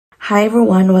Hi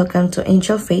everyone, welcome to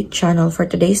Angel Faith channel. For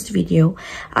today's video,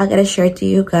 I'm gonna share to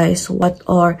you guys what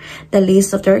are the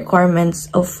list of the requirements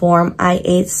of Form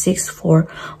I-864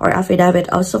 or Affidavit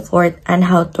of Support and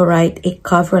how to write a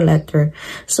cover letter.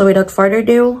 So without further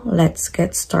ado, let's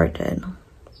get started.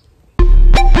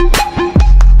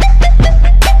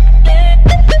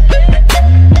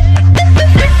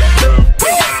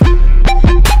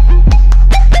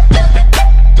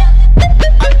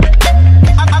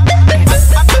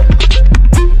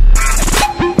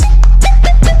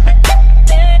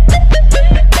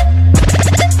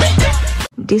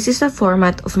 This is the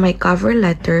format of my cover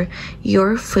letter.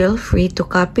 You're feel free to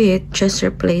copy it, just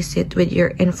replace it with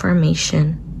your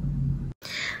information.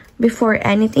 Before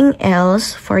anything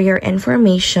else, for your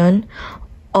information,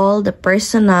 all the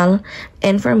personal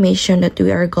information that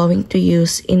we are going to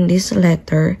use in this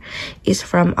letter is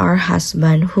from our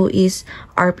husband, who is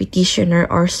our petitioner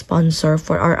or sponsor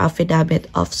for our affidavit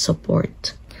of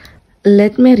support.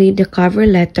 Let me read the cover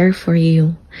letter for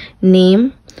you.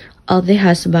 Name of the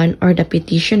husband or the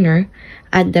petitioner,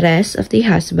 address of the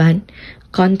husband,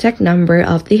 contact number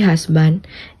of the husband,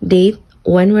 date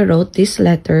when we wrote this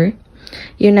letter,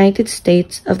 United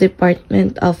States of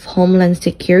Department of Homeland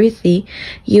Security,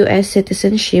 U.S.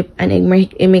 Citizenship and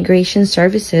Immigration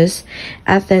Services,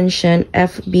 attention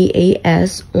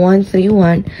FBAS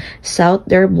 131, South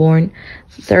Dearborn,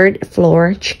 3rd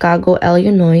floor, Chicago,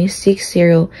 Illinois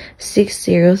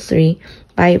 60603.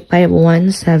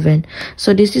 5517.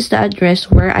 So this is the address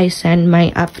where I send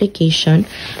my application.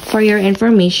 For your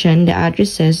information, the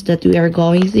addresses that we are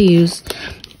going to use,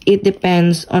 it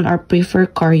depends on our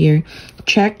preferred courier.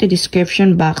 Check the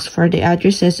description box for the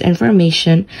addresses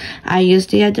information. I use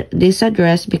this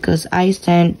address because I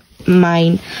send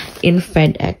mine in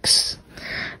FedEx.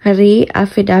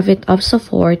 Affidavit of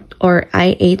Support or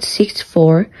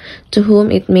I-864, to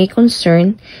whom it may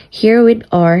concern, herewith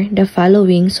are the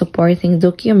following supporting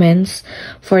documents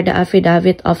for the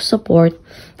Affidavit of Support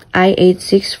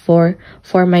I-864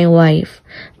 for my wife.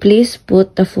 Please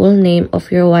put the full name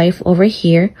of your wife over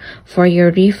here for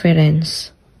your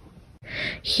reference.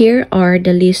 Here are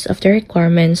the list of the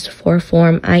requirements for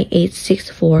Form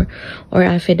I-864 or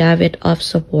Affidavit of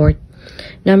Support.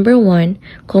 Number 1,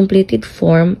 completed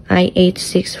Form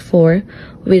I-864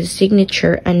 with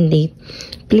signature and date.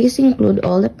 Please include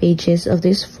all the pages of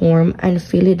this form and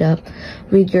fill it up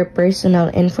with your personal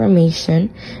information,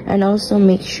 and also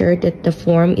make sure that the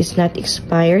form is not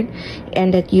expired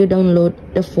and that you download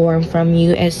the form from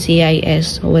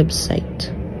USCIS website.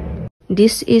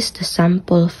 This is the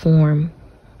sample form.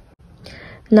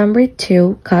 Number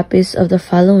 2, copies of the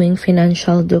following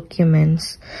financial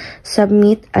documents.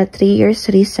 Submit a 3 years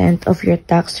recent of your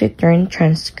tax return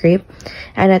transcript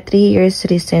and a 3 years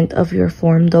recent of your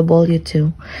Form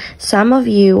W-2. Some of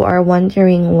you are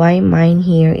wondering why mine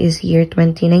here is year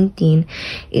 2019.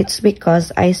 It's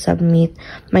because I submit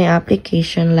my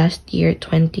application last year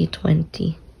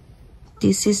 2020.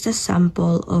 This is the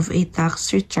sample of a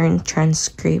tax return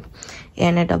transcript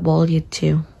and a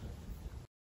W-2.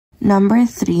 Number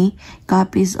 3,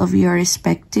 copies of your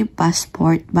respective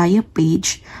passport bio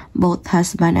page, both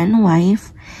husband and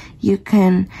wife. You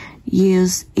can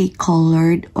use a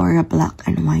colored or a black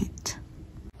and white.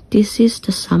 This is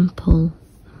the sample.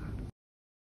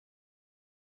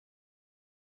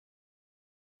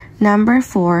 Number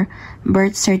 4,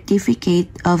 birth certificate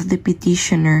of the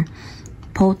petitioner,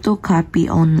 photocopy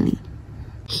only.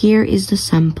 Here is the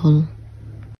sample.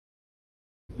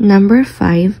 Number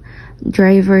 5,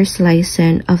 driver's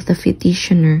license of the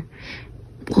petitioner,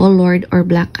 colored or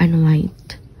black and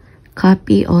white.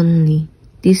 Copy only.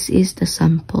 This is the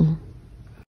sample.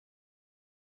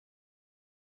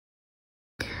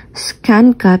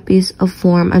 Scanned copies of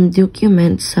form and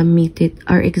documents submitted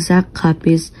are exact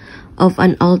copies of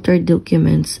unaltered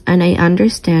documents, and I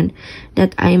understand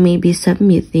that I may be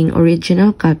submitting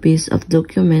original copies of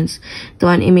documents to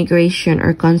an immigration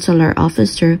or consular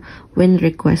officer when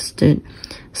requested.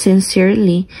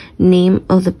 Sincerely, name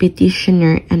of the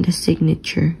petitioner and the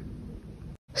signature.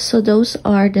 So those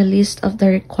are the list of the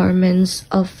requirements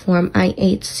of Form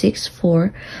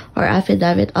I-864 or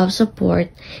Affidavit of Support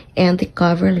and the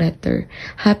cover letter.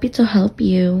 Happy to help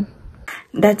you.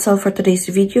 That's all for today's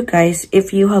video, guys.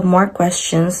 If you have more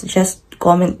questions, just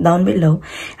comment down below.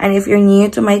 And if you're new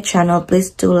to my channel,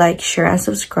 please do like, share, and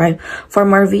subscribe for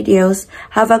more videos.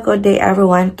 Have a good day,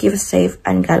 everyone. Keep safe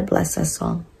and God bless us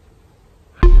all.